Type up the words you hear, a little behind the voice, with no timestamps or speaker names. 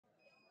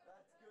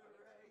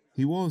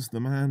He was the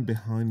man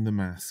behind the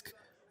mask.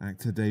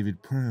 Actor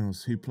David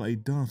Prowse, who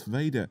played Darth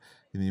Vader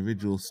in the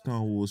original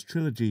Star Wars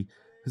trilogy,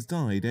 has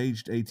died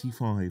aged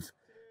 85.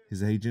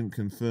 His agent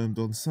confirmed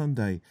on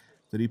Sunday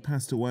that he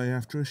passed away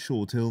after a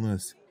short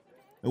illness.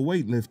 A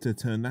weightlifter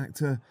turned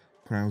actor,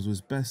 Prowse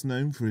was best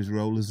known for his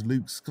role as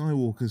Luke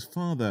Skywalker's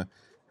father,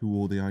 who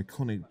wore the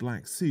iconic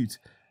black suit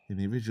in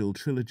the original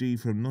trilogy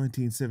from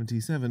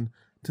 1977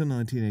 to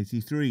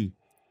 1983.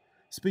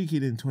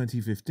 Speaking in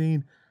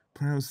 2015,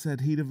 Prowse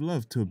said he'd have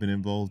loved to have been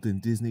involved in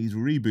Disney's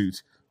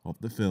reboot of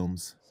the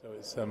films. So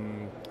it's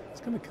going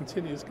to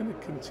continue. It's going to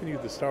continue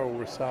the Star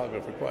Wars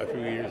saga for quite a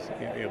few years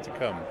to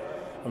come.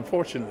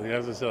 Unfortunately,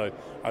 as I said,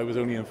 I was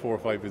only in 4,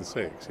 5, and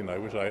 6.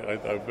 Which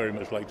I very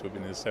much like to have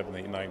been in 7,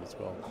 8, 9 as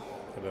well,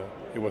 but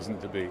it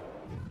wasn't to be.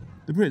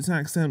 The Brit's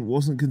accent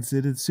wasn't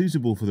considered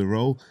suitable for the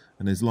role,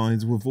 and his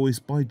lines were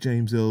voiced by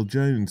James Earl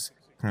Jones.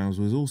 Prowse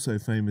was also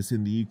famous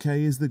in the UK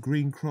as the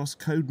Green Cross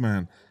Code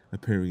Man,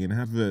 appearing in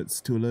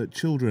adverts to alert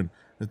children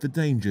of the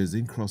dangers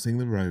in crossing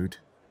the road.